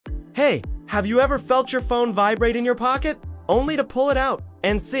Hey, have you ever felt your phone vibrate in your pocket, only to pull it out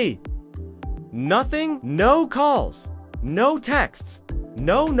and see nothing? No calls, no texts,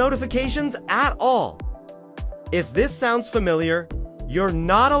 no notifications at all. If this sounds familiar, you're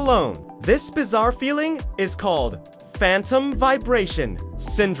not alone. This bizarre feeling is called phantom vibration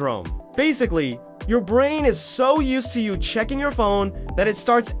syndrome. Basically, your brain is so used to you checking your phone that it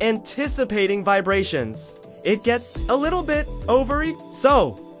starts anticipating vibrations. It gets a little bit overly.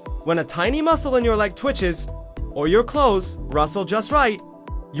 So, when a tiny muscle in your leg twitches, or your clothes rustle just right,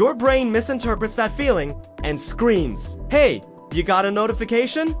 your brain misinterprets that feeling and screams, "Hey, you got a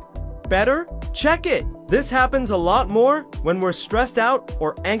notification? Better check it." This happens a lot more when we're stressed out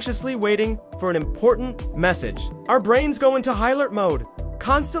or anxiously waiting for an important message. Our brains go into high alert mode,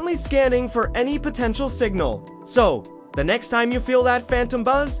 constantly scanning for any potential signal. So, the next time you feel that phantom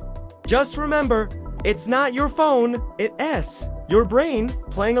buzz, just remember, it's not your phone, it's your brain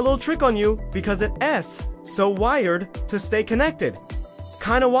playing a little trick on you because it's so wired to stay connected.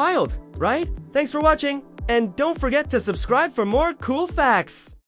 Kinda wild, right? Thanks for watching, and don't forget to subscribe for more cool facts!